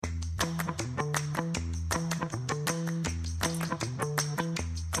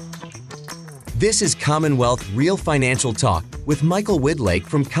This is Commonwealth Real Financial Talk with Michael Widlake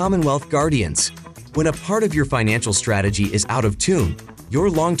from Commonwealth Guardians. When a part of your financial strategy is out of tune, your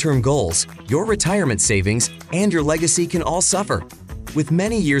long-term goals, your retirement savings, and your legacy can all suffer. With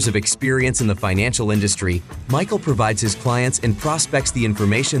many years of experience in the financial industry, Michael provides his clients and prospects the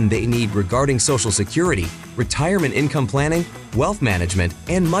information they need regarding Social Security, retirement income planning, wealth management,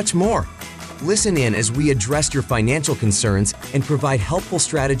 and much more. Listen in as we address your financial concerns and provide helpful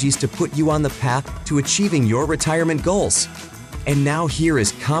strategies to put you on the path to achieving your retirement goals. And now here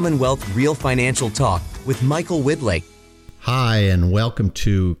is Commonwealth Real Financial Talk with Michael Widlake. Hi, and welcome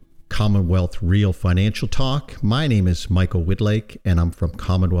to Commonwealth Real Financial Talk. My name is Michael Widlake, and I'm from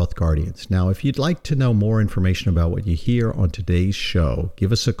Commonwealth Guardians. Now, if you'd like to know more information about what you hear on today's show,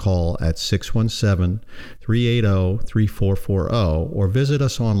 give us a call at 617-380-3440 or visit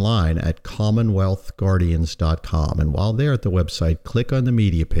us online at commonwealthguardians.com. And while there at the website, click on the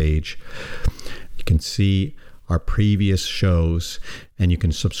media page. You can see our previous shows, and you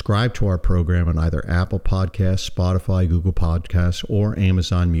can subscribe to our program on either Apple Podcasts, Spotify, Google Podcasts, or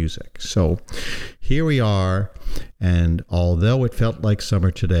Amazon Music. So here we are, and although it felt like summer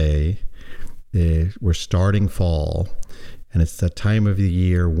today, we're starting fall, and it's that time of the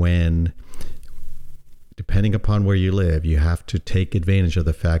year when, depending upon where you live, you have to take advantage of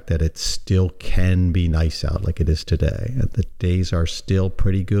the fact that it still can be nice out like it is today. The days are still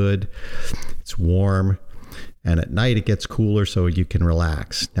pretty good. It's warm. And at night it gets cooler so you can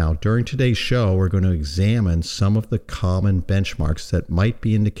relax. Now, during today's show, we're going to examine some of the common benchmarks that might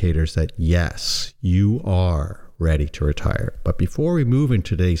be indicators that, yes, you are ready to retire. But before we move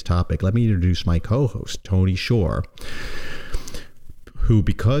into today's topic, let me introduce my co-host, Tony Shore, who,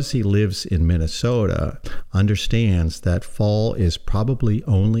 because he lives in Minnesota, understands that fall is probably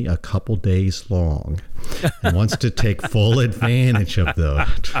only a couple days long and wants to take full advantage of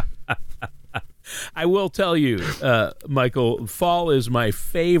that. I will tell you, Michael, fall is my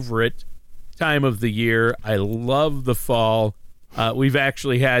favorite time of the year. I love the fall. We've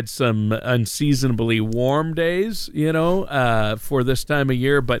actually had some unseasonably warm days, for this time of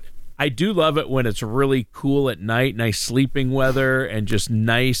year. But I do love it when it's really cool at night, nice sleeping weather, and just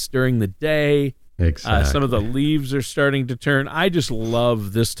nice during the day. Exactly. Some of the leaves are starting to turn. I just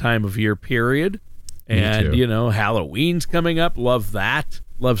love this time of year, period. And, Halloween's coming up. Love that.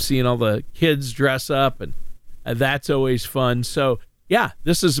 Love seeing all the kids dress up, and that's always fun. So, yeah,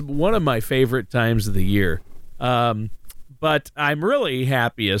 this is one of my favorite times of the year. But I'm really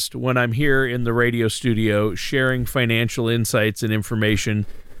happiest when I'm here in the radio studio sharing financial insights and information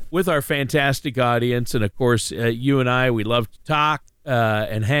with our fantastic audience. And, of course, you and I, we love to talk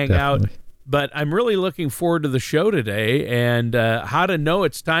and hang out. But I'm really looking forward to the show today and how to know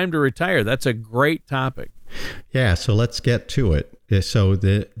it's time to retire. That's a great topic. Yeah, so let's get to it. So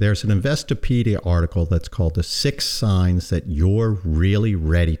there's an Investopedia article that's called The 6 Signs That You're Really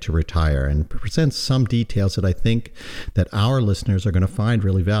Ready to Retire, and presents some details that I think that our listeners are going to find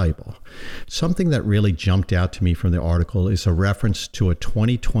really valuable. Something that really jumped out to me from the article is a reference to a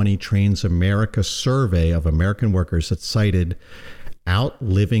 2020 Transamerica survey of American workers that cited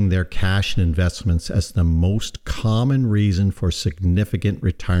outliving their cash and investments as the most common reason for significant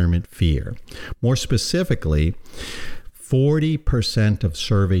retirement fear. More specifically, 40% of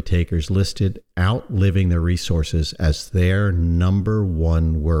survey takers listed outliving their resources as their number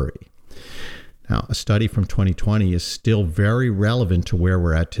one worry. Now, a study from 2020 is still very relevant to where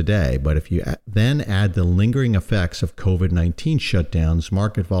we're at today, but if you then add the lingering effects of COVID-19 shutdowns,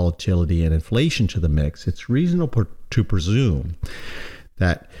 market volatility, and inflation to the mix, it's reasonable to presume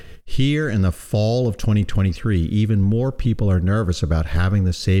that here in the fall of 2023, even more people are nervous about having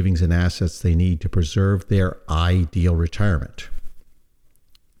the savings and assets they need to preserve their ideal retirement.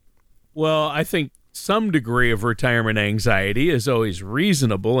 Well, I think some degree of retirement anxiety is always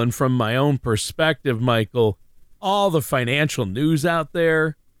reasonable. And from my own perspective, Michael, all the financial news out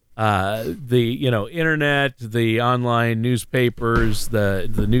there, the internet, the online newspapers,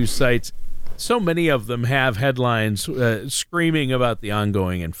 the news sites, so many of them have headlines screaming about the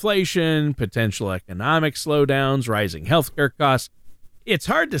ongoing inflation, potential economic slowdowns, rising healthcare costs. It's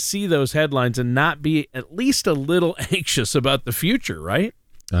hard to see those headlines and not be at least a little anxious about the future, right?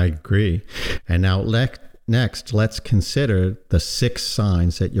 I agree. And now next, let's consider the 6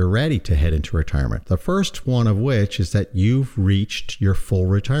 signs that you're ready to head into retirement. The first one of which is that you've reached your full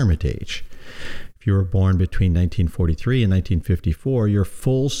retirement age. If you were born between 1943 and 1954, your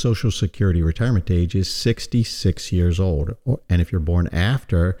full Social Security retirement age is 66 years old. And if you're born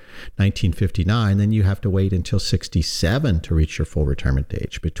after 1959, then you have to wait until 67 to reach your full retirement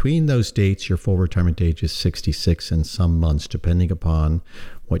age. Between those dates, your full retirement age is 66 and some months, depending upon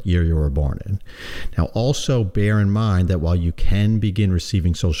what year you were born in. Now, also bear in mind that while you can begin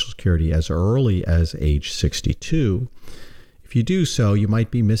receiving Social Security as early as age 62, if you do so, you might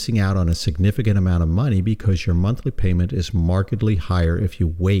be missing out on a significant amount of money because your monthly payment is markedly higher if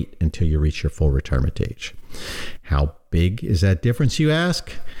you wait until you reach your full retirement age. How big is that difference, you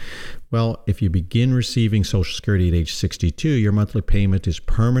ask? Well, if you begin receiving Social Security at age 62, your monthly payment is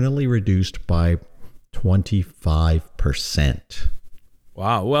permanently reduced by 25%.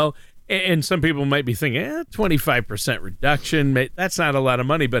 Wow. Well, and some people might be thinking, 25% reduction, that's not a lot of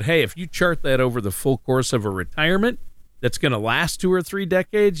money. But hey, if you chart that over the full course of a retirement that's going to last 2 or 3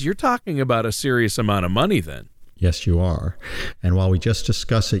 decades, you're talking about a serious amount of money then. Yes, you are. And while we just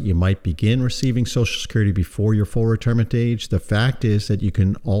discussed it, you might begin receiving Social Security before your full retirement age. The fact is that you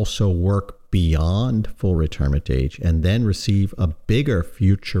can also work beyond full retirement age and then receive a bigger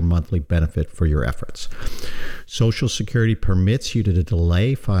future monthly benefit for your efforts. Social Security permits you to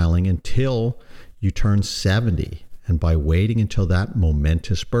delay filing until you turn 70. And by waiting until that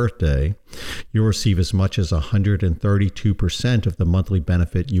momentous birthday, you'll receive as much as 132% of the monthly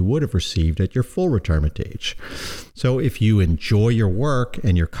benefit you would have received at your full retirement age. So if you enjoy your work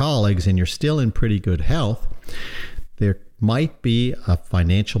and your colleagues and you're still in pretty good health, there might be a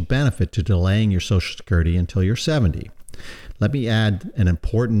financial benefit to delaying your Social Security until you're 70. Let me add an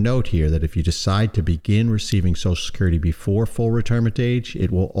important note here that if you decide to begin receiving Social Security before full retirement age, it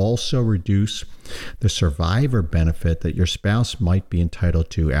will also reduce the survivor benefit that your spouse might be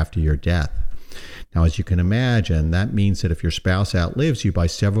entitled to after your death. Now, as you can imagine, that means that if your spouse outlives you by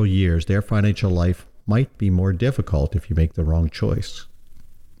several years, their financial life might be more difficult if you make the wrong choice.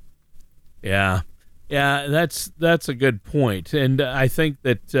 Yeah, that's a good point. And I think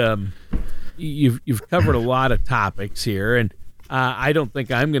that You've covered a lot of topics here, and I don't think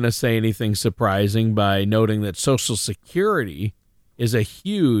I'm going to say anything surprising by noting that Social Security is a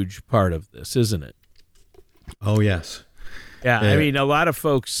huge part of this, isn't it? Oh, yes. Yeah, I mean, a lot of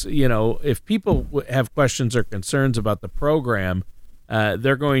folks, if people have questions or concerns about the program,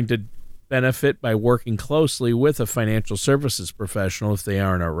 they're going to benefit by working closely with a financial services professional if they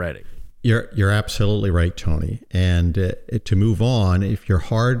aren't already. You're absolutely right, Tony. And to move on, if your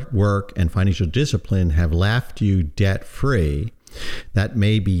hard work and financial discipline have left you debt-free, that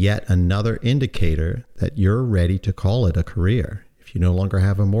may be yet another indicator that you're ready to call it a career. If you no longer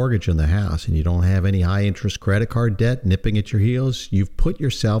have a mortgage in the house and you don't have any high-interest credit card debt nipping at your heels, you've put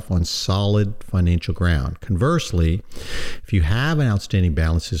yourself on solid financial ground. Conversely, if you have an outstanding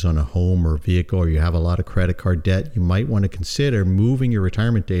balances on a home or vehicle, or you have a lot of credit card debt, you might want to consider moving your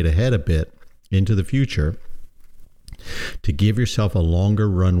retirement date ahead a bit into the future to give yourself a longer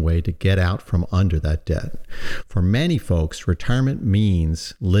runway to get out from under that debt. For many folks, retirement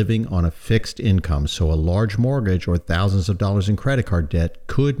means living on a fixed income, so a large mortgage or thousands of dollars in credit card debt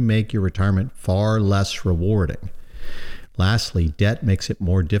could make your retirement far less rewarding. Lastly, debt makes it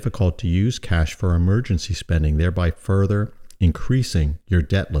more difficult to use cash for emergency spending, thereby further increasing your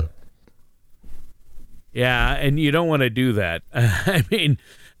debt load. Yeah, and you don't want to do that. I mean,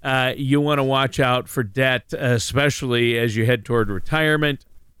 you want to watch out for debt, especially as you head toward retirement.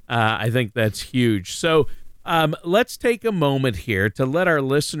 I think that's huge. So let's take a moment here to let our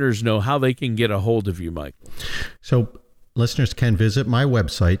listeners know how they can get a hold of you, Michael. So listeners can visit my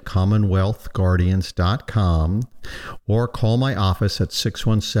website, CommonwealthGuardians.com, or call my office at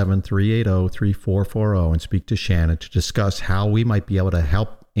 617-380-3440 and speak to Shannon to discuss how we might be able to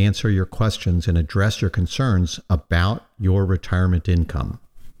help answer your questions and address your concerns about your retirement income.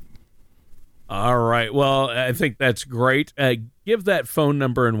 All right. Well, I think that's great. Give that phone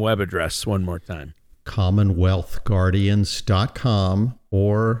number and web address one more time. CommonwealthGuardians.com,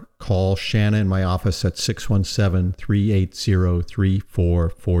 or call Shannon in my office at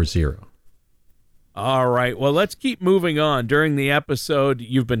 617-380-3440. All right. Well, let's keep moving on. During the episode,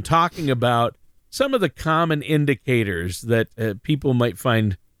 you've been talking about some of the common indicators that people might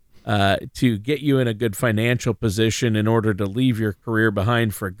find to get you in a good financial position in order to leave your career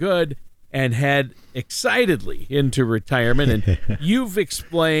behind for good and head excitedly into retirement. And you've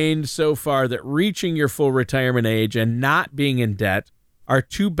explained so far that reaching your full retirement age and not being in debt are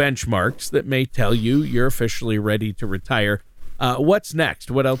two benchmarks that may tell you you're officially ready to retire. What's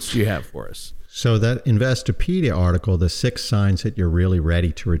next? What else do you have for us? So that Investopedia article, The 6 Signs That You're Really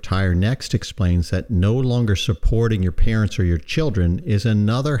Ready to Retire, next explains that no longer supporting your parents or your children is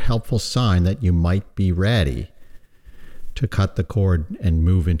another helpful sign that you might be ready to cut the cord and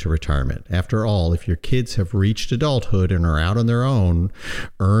move into retirement. After all, if your kids have reached adulthood and are out on their own,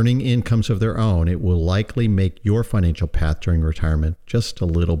 earning incomes of their own, it will likely make your financial path during retirement just a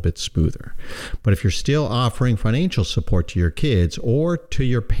little bit smoother. But if you're still offering financial support to your kids or to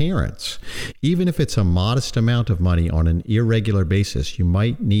your parents, even if it's a modest amount of money on an irregular basis, you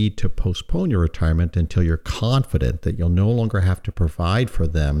might need to postpone your retirement until you're confident that you'll no longer have to provide for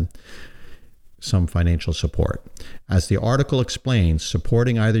them some financial support. As the article explains,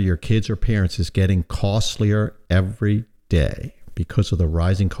 supporting either your kids or parents is getting costlier every day because of the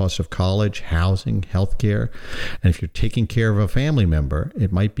rising cost of college, housing, healthcare. And if you're taking care of a family member,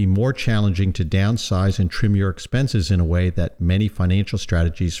 it might be more challenging to downsize and trim your expenses in a way that many financial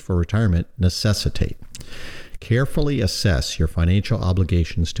strategies for retirement necessitate. Carefully assess your financial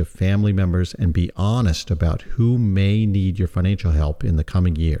obligations to family members and be honest about who may need your financial help in the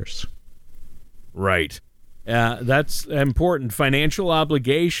coming years. Right. That's important. Financial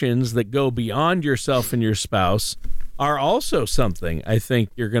obligations that go beyond yourself and your spouse are also something I think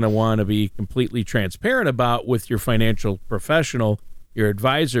you're going to want to be completely transparent about with your financial professional, your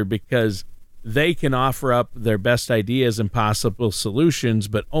advisor, because they can offer up their best ideas and possible solutions,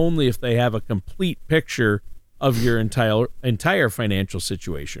 but only if they have a complete picture of your entire financial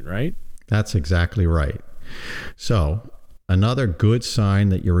situation, right? That's exactly right. So, another good sign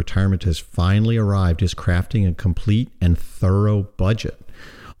that your retirement has finally arrived is crafting a complete and thorough budget.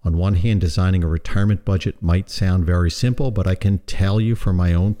 On one hand, designing a retirement budget might sound very simple, but I can tell you from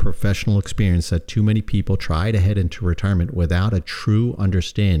my own professional experience that too many people try to head into retirement without a true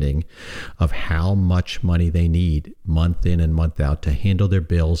understanding of how much money they need month in and month out to handle their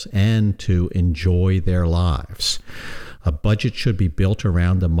bills and to enjoy their lives. A budget should be built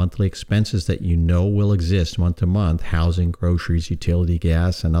around the monthly expenses that you know will exist month to month: housing, groceries, utility,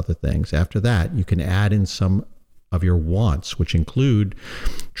 gas, and other things. After that, you can add in some of your wants, which include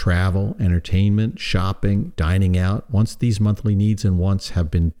travel, entertainment, shopping, dining out. Once these monthly needs and wants have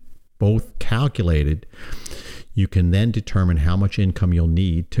been both calculated, you can then determine how much income you'll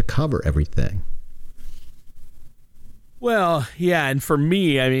need to cover everything. Well, yeah, and for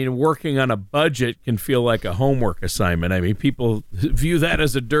me, I mean, working on a budget can feel like a homework assignment. I mean, people view that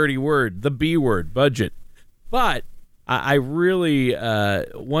as a dirty word, the B word, budget. But I really,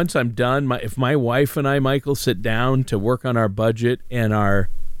 once I'm done, if my wife and I, Michael, sit down to work on our budget and our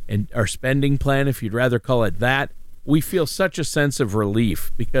spending plan, if you'd rather call it that, we feel such a sense of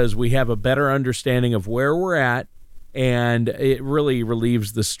relief because we have a better understanding of where we're at, and it really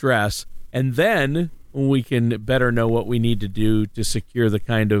relieves the stress. And then we can better know what we need to do to secure the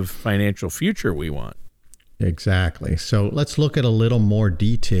kind of financial future we want. Exactly. So let's look at a little more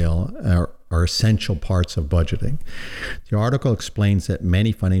detail, are essential parts of budgeting. The article explains that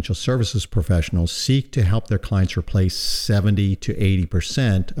many financial services professionals seek to help their clients replace 70 to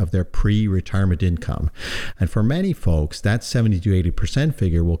 80% of their pre-retirement income. And for many folks, that 70 to 80%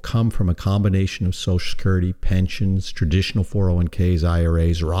 figure will come from a combination of Social Security, pensions, traditional 401ks,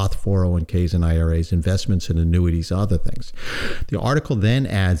 IRAs, Roth 401ks and IRAs, investments and annuities, other things. The article then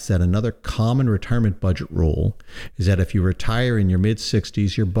adds that another common retirement budget rule is that if you retire in your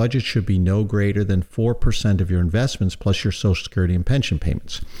mid-60s, your budget should be no greater than 4% of your investments plus your Social Security and pension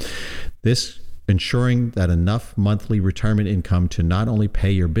payments. This ensuring that enough monthly retirement income to not only pay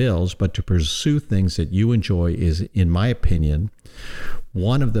your bills, but to pursue things that you enjoy is, in my opinion,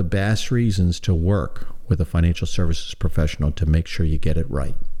 one of the best reasons to work with a financial services professional to make sure you get it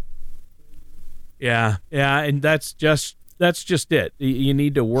right. Yeah, and that's just it. You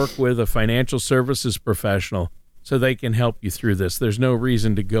need to work with a financial services professional so they can help you through this. There's no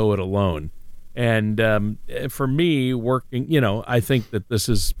reason to go it alone. And for me, working, I think that this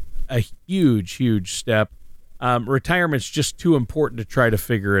is a huge, huge step. Retirement's just too important to try to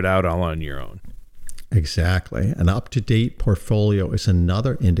figure it out all on your own. Exactly. An up-to-date portfolio is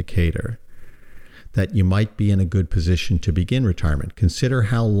another indicator that you might be in a good position to begin retirement. Consider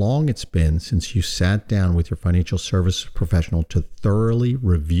how long it's been since you sat down with your financial services professional to thoroughly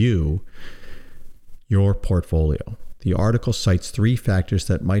review your portfolio. The article cites 3 factors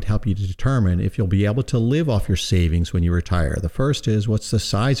that might help you to determine if you'll be able to live off your savings when you retire. The first is, what's the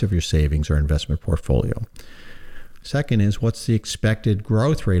size of your savings or investment portfolio? Second is, what's the expected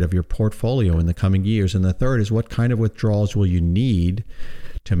growth rate of your portfolio in the coming years? And the third is, what kind of withdrawals will you need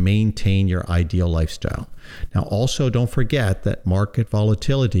to maintain your ideal lifestyle? Now, also don't forget that market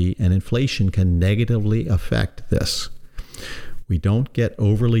volatility and inflation can negatively affect this. We don't get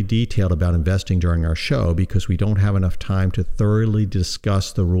overly detailed about investing during our show because we don't have enough time to thoroughly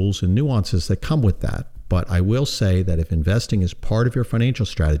discuss the rules and nuances that come with that. But I will say that if investing is part of your financial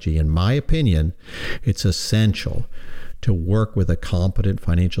strategy, in my opinion, it's essential to work with a competent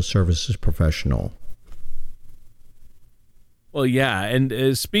financial services professional. Well, yeah.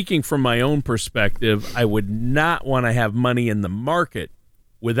 And speaking from my own perspective, I would not want to have money in the market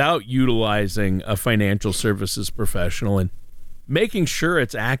without utilizing a financial services professional and making sure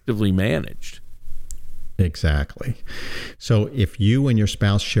it's actively managed. Exactly. So if you and your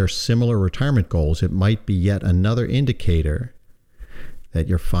spouse share similar retirement goals, it might be yet another indicator that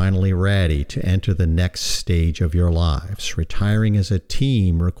you're finally ready to enter the next stage of your lives. Retiring as a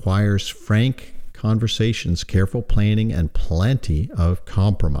team requires frank conversations, careful planning, and plenty of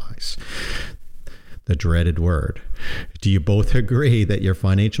compromise. The dreaded word. Do you both agree that your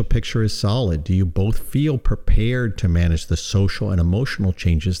financial picture is solid? Do you both feel prepared to manage the social and emotional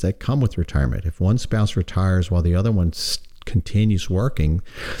changes that come with retirement? If one spouse retires while the other one continues working,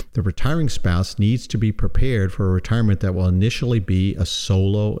 the retiring spouse needs to be prepared for a retirement that will initially be a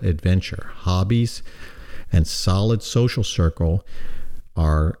solo adventure. Hobbies and solid social circle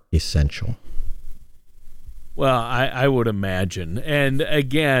are essential. Well, I would imagine. And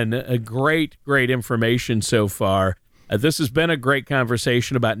again, a great information so far. This has been a great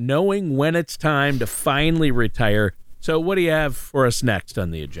conversation about knowing when it's time to finally retire. So what do you have for us next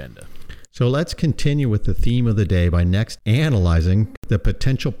on the agenda? So let's continue with the theme of the day by next analyzing the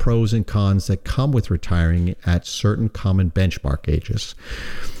potential pros and cons that come with retiring at certain common benchmark ages.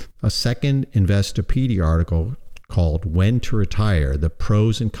 A second Investopedia article called When to Retire, the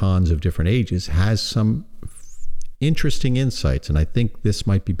Pros and Cons of Different Ages has some interesting insights, and I think this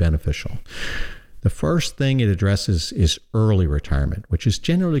might be beneficial. The first thing it addresses is early retirement, which is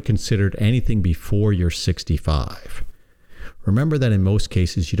generally considered anything before you're 65. Remember that in most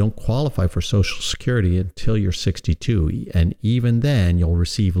cases, you don't qualify for Social Security until you're 62, and even then, you'll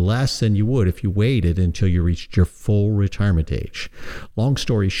receive less than you would if you waited until you reached your full retirement age. Long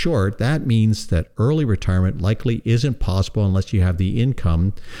story short, that means that early retirement likely isn't possible unless you have the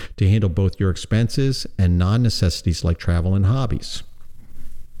income to handle both your expenses and non-necessities like travel and hobbies.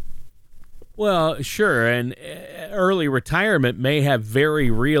 Well, sure, and early retirement may have very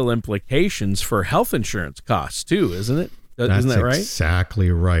real implications for health insurance costs too, isn't it? Isn't that right? That's exactly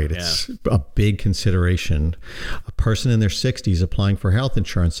right. It's a big consideration. A person in their 60s applying for health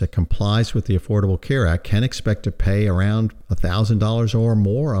insurance that complies with the Affordable Care Act can expect to pay around $1,000 or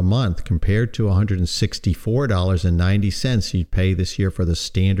more a month compared to $164.90 you'd pay this year for the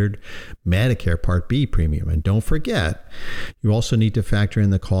standard Medicare Part B premium. And don't forget, you also need to factor in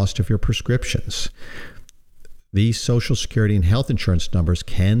the cost of your prescriptions. These Social Security and health insurance numbers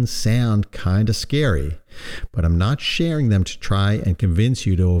can sound kind of scary, but I'm not sharing them to try and convince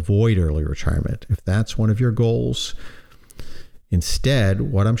you to avoid early retirement, if that's one of your goals. Instead,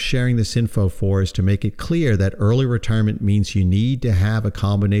 what I'm sharing this info for is to make it clear that early retirement means you need to have a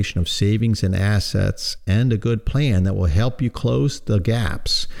combination of savings and assets and a good plan that will help you close the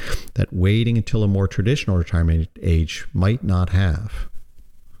gaps that waiting until a more traditional retirement age might not have.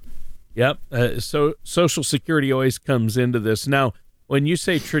 Yep. So Social Security always comes into this. Now, when you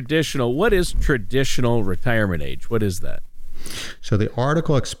say traditional, what is traditional retirement age? What is that? So the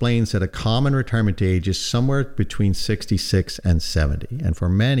article explains that a common retirement age is somewhere between 66 and 70. And for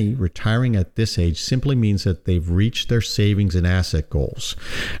many, retiring at this age simply means that they've reached their savings and asset goals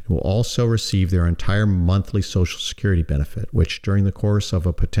and will also receive their entire monthly Social Security benefit, which during the course of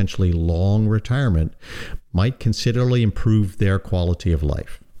a potentially long retirement might considerably improve their quality of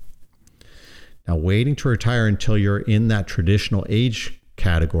life. Now, waiting to retire until you're in that traditional age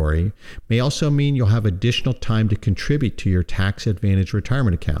category may also mean you'll have additional time to contribute to your tax advantage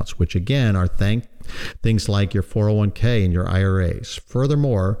retirement accounts, which again are things like your 401k and your IRAs.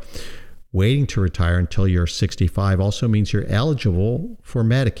 Furthermore, waiting to retire until you're 65 also means you're eligible for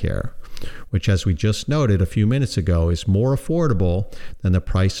Medicare, which, as we just noted a few minutes ago, is more affordable than the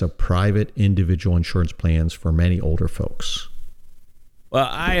price of private individual insurance plans for many older folks. Well,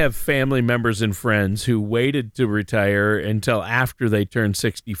 I have family members and friends who waited to retire until after they turned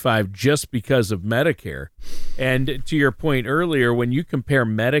 65 just because of Medicare. And to your point earlier, when you compare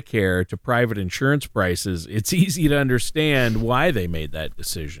Medicare to private insurance prices, it's easy to understand why they made that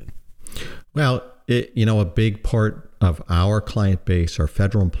decision. Well, a big part of our client base are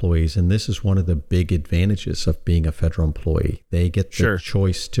federal employees, and this is one of the big advantages of being a federal employee. They get the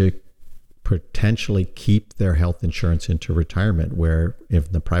choice to potentially keep their health insurance into retirement, where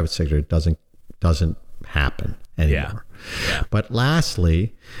if the private sector doesn't happen anymore. Yeah. But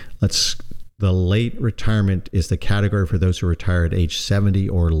lastly, let's the late retirement is the category for those who retire at age 70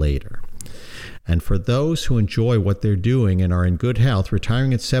 or later. And for those who enjoy what they're doing and are in good health,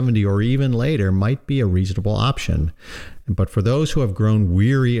 retiring at 70 or even later might be a reasonable option. But for those who have grown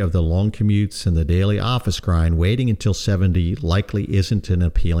weary of the long commutes and the daily office grind, waiting until 70 likely isn't an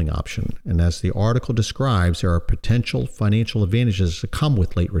appealing option. And as the article describes, there are potential financial advantages that come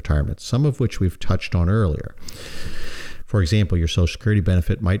with late retirement, some of which we've touched on earlier. For example, your Social Security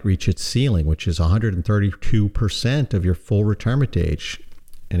benefit might reach its ceiling, which is 132% of your full retirement age.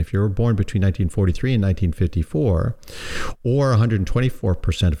 And if you were born between 1943 and 1954, or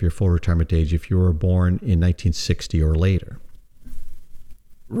 124% of your full retirement age if you were born in 1960 or later.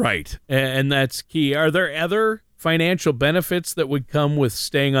 Right. And that's key. Are there other financial benefits that would come with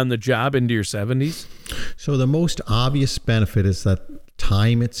staying on the job into your 70s? So the most obvious benefit is that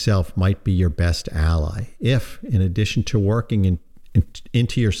time itself might be your best ally. If, in addition to working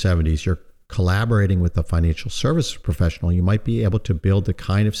into your 70s, you're collaborating with a financial services professional, you might be able to build the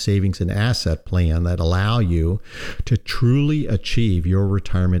kind of savings and asset plan that allow you to truly achieve your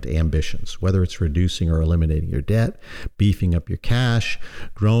retirement ambitions, whether it's reducing or eliminating your debt, beefing up your cash,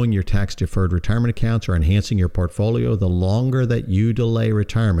 growing your tax-deferred retirement accounts, or enhancing your portfolio. The longer that you delay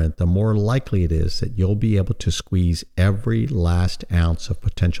retirement, the more likely it is that you'll be able to squeeze every last ounce of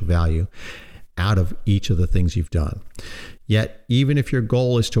potential value out of each of the things you've done. Yet, even if your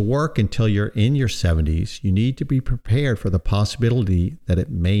goal is to work until you're in your 70s, you need to be prepared for the possibility that it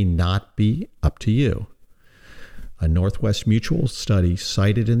may not be up to you. A Northwest Mutual study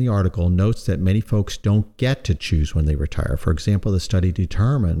cited in the article notes that many folks don't get to choose when they retire. For example, the study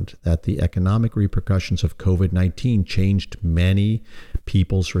determined that the economic repercussions of COVID-19 changed many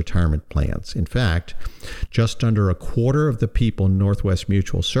people's retirement plans. In fact, just under a quarter of the people Northwest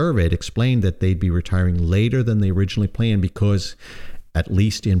Mutual surveyed explained that they'd be retiring later than they originally planned because, at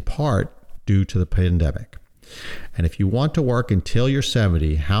least in part, due to the pandemic. And if you want to work until you're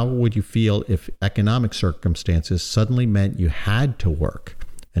 70, how would you feel if economic circumstances suddenly meant you had to work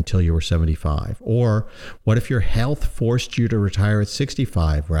until you were 75? Or what if your health forced you to retire at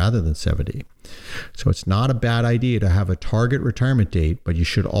 65 rather than 70? So it's not a bad idea to have a target retirement date, but you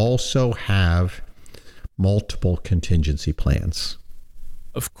should also have multiple contingency plans.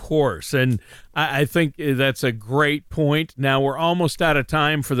 Of course. And I think that's a great point. Now, we're almost out of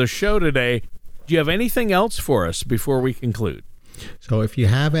time for the show today. Do you have anything else for us before we conclude? So if you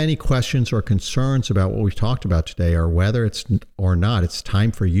have any questions or concerns about what we've talked about today, or whether it's or not it's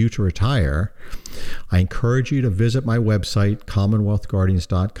time for you to retire, I encourage you to visit my website,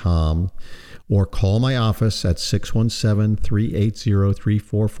 CommonwealthGuardians.com, or call my office at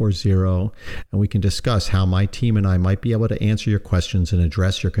 617-380-3440, and we can discuss how my team and I might be able to answer your questions and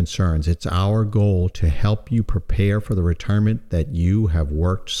address your concerns. It's our goal to help you prepare for the retirement that you have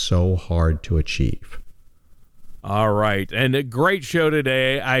worked so hard to achieve. All right. And a great show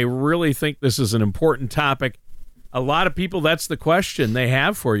today. I really think this is an important topic. A lot of people, that's the question they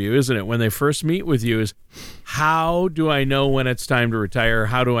have for you, isn't it? When they first meet with you is, how do I know when it's time to retire?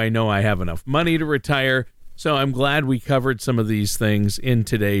 How do I know I have enough money to retire? So I'm glad we covered some of these things in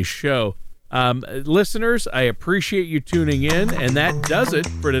today's show. Listeners, I appreciate you tuning in, and that does it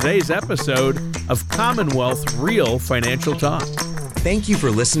for today's episode of Commonwealth Real Financial Talk. Thank you for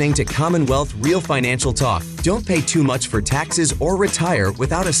listening to Commonwealth Real Financial Talk. Don't pay too much for taxes or retire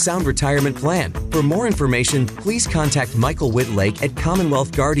without a sound retirement plan. For more information, please contact Michael Whitlake at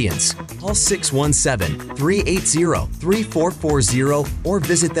Commonwealth Guardians. Call 617-380-3440 or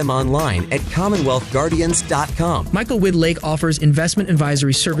visit them online at CommonwealthGuardians.com. Michael Whitlake offers investment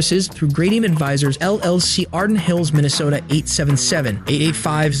advisory services through Gradient Advisors, LLC, Arden Hills, Minnesota,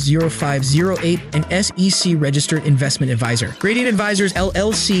 877-885-0508, and SEC registered investment advisor. Gradient Advisors,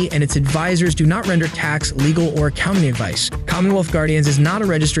 LLC, and its advisors do not render tax, legal, or accounting advice. Commonwealth Guardians is not a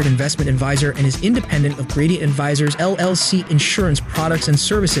registered investment advisor and is independent of Gradient Advisors, LLC. Insurance products and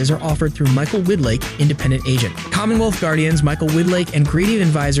services are offered through Michael Whitlake, independent agent. Commonwealth Guardians, Michael Whitlake, and Gradient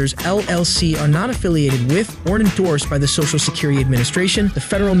Advisors, LLC are not affiliated with or endorsed by the Social Security Administration, the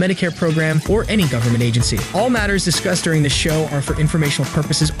Federal Medicare Program, or any government agency. All matters discussed during this show are for informational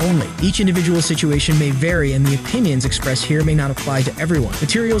purposes only. Each individual situation may vary, and the opinions expressed here may not apply to everyone.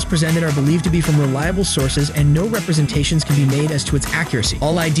 Materials presented are believed to be from reliable sources, and no representations can be made as to its accuracy.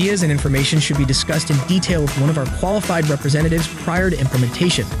 All ideas and information should be discussed in detail with one of our qualified representatives prior to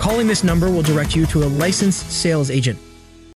implementation. Calling this number will direct you to a licensed sales agent.